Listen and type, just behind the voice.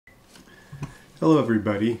Hello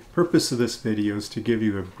everybody. Purpose of this video is to give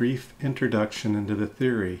you a brief introduction into the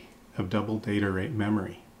theory of double data rate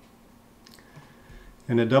memory.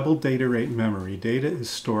 In a double data rate memory, data is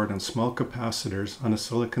stored on small capacitors on a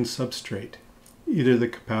silicon substrate. Either the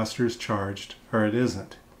capacitor is charged or it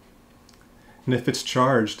isn't. And if it's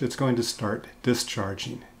charged, it's going to start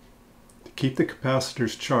discharging. To keep the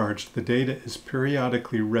capacitors charged, the data is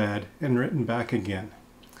periodically read and written back again.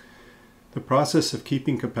 The process of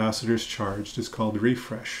keeping capacitors charged is called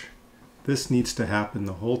refresh. This needs to happen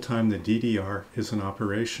the whole time the DDR is in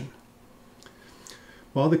operation.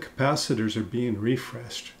 While the capacitors are being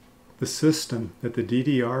refreshed, the system that the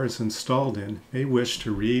DDR is installed in may wish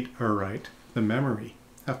to read or write the memory.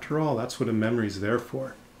 After all, that's what a memory is there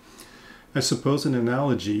for. I suppose an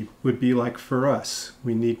analogy would be like for us,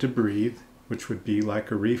 we need to breathe, which would be like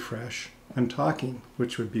a refresh, and talking,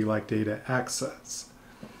 which would be like data access.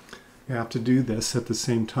 We have to do this at the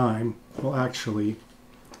same time. Well, actually,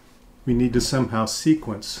 we need to somehow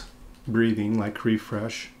sequence breathing like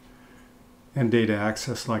refresh and data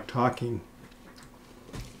access like talking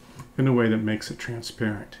in a way that makes it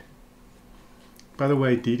transparent. By the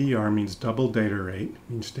way, DDR means double data rate,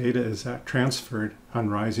 means data is transferred on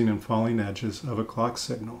rising and falling edges of a clock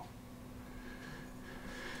signal.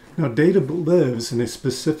 Now, data lives in a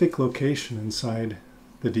specific location inside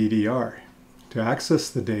the DDR. To access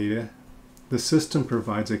the data, the system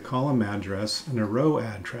provides a column address and a row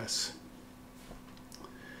address.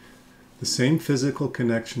 The same physical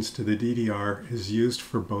connections to the DDR is used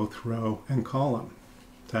for both row and column.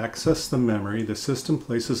 To access the memory, the system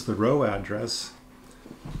places the row address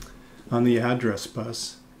on the address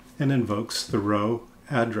bus and invokes the row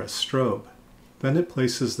address strobe. Then it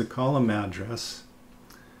places the column address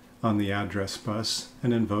on the address bus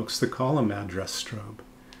and invokes the column address strobe.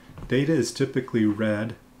 Data is typically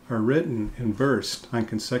read or written in bursts on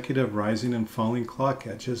consecutive rising and falling clock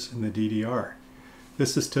edges in the DDR.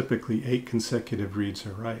 This is typically 8 consecutive reads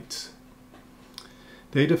or writes.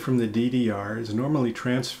 Data from the DDR is normally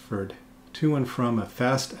transferred to and from a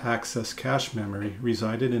fast access cache memory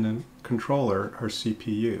resided in a controller or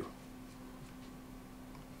CPU.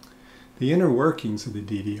 The inner workings of the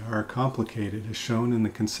DDR are complicated as shown in the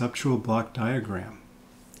conceptual block diagram.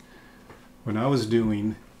 When I was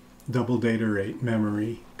doing double data rate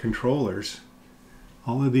memory controllers,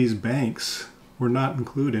 all of these banks were not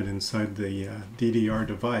included inside the DDR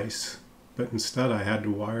device, but instead I had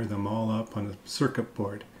to wire them all up on a circuit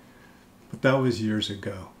board. But that was years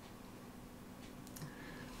ago.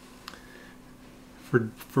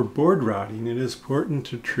 For board routing, it is important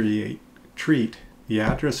to treat the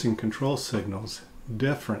address and control signals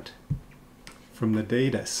different from the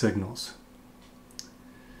data signals.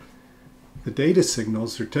 The data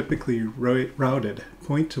signals are typically routed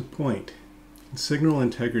point to point, and signal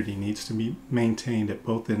integrity needs to be maintained at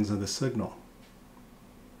both ends of the signal.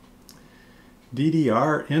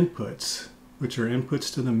 DDR inputs, which are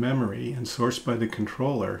inputs to the memory and sourced by the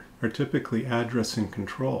controller, are typically address and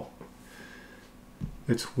control.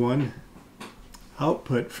 It's one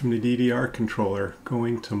output from the DDR controller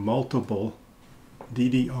going to multiple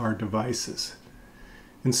DDR devices,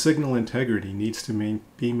 and signal integrity needs to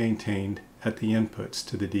be maintained at the inputs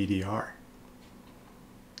to the DDR.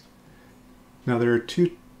 Now, there are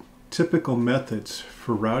two typical methods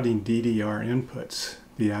for routing DDR inputs,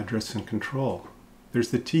 the address and control. There's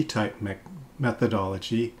the T-type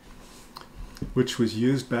methodology, which was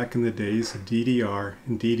used back in the days of DDR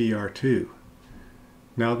and DDR2.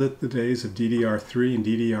 Now that the days of DDR3 and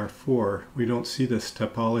DDR4, we don't see this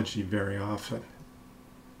topology very often.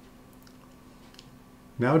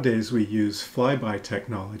 Nowadays we use flyby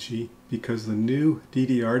technology because the new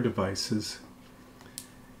DDR devices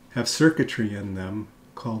have circuitry in them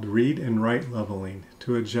called read and write leveling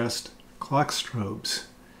to adjust clock strobes.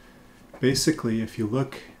 Basically, if you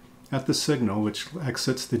look at the signal which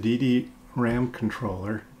exits the DDRAM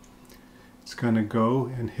controller, it's going to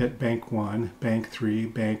go and hit bank 1, bank 3,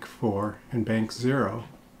 bank 4, and bank 0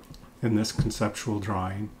 in this conceptual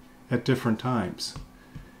drawing at different times.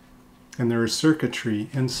 And there is circuitry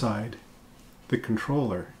inside the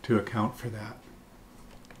controller to account for that.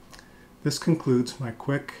 This concludes my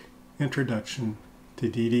quick introduction to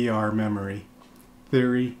DDR memory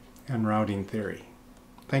theory and routing theory.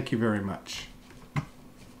 Thank you very much.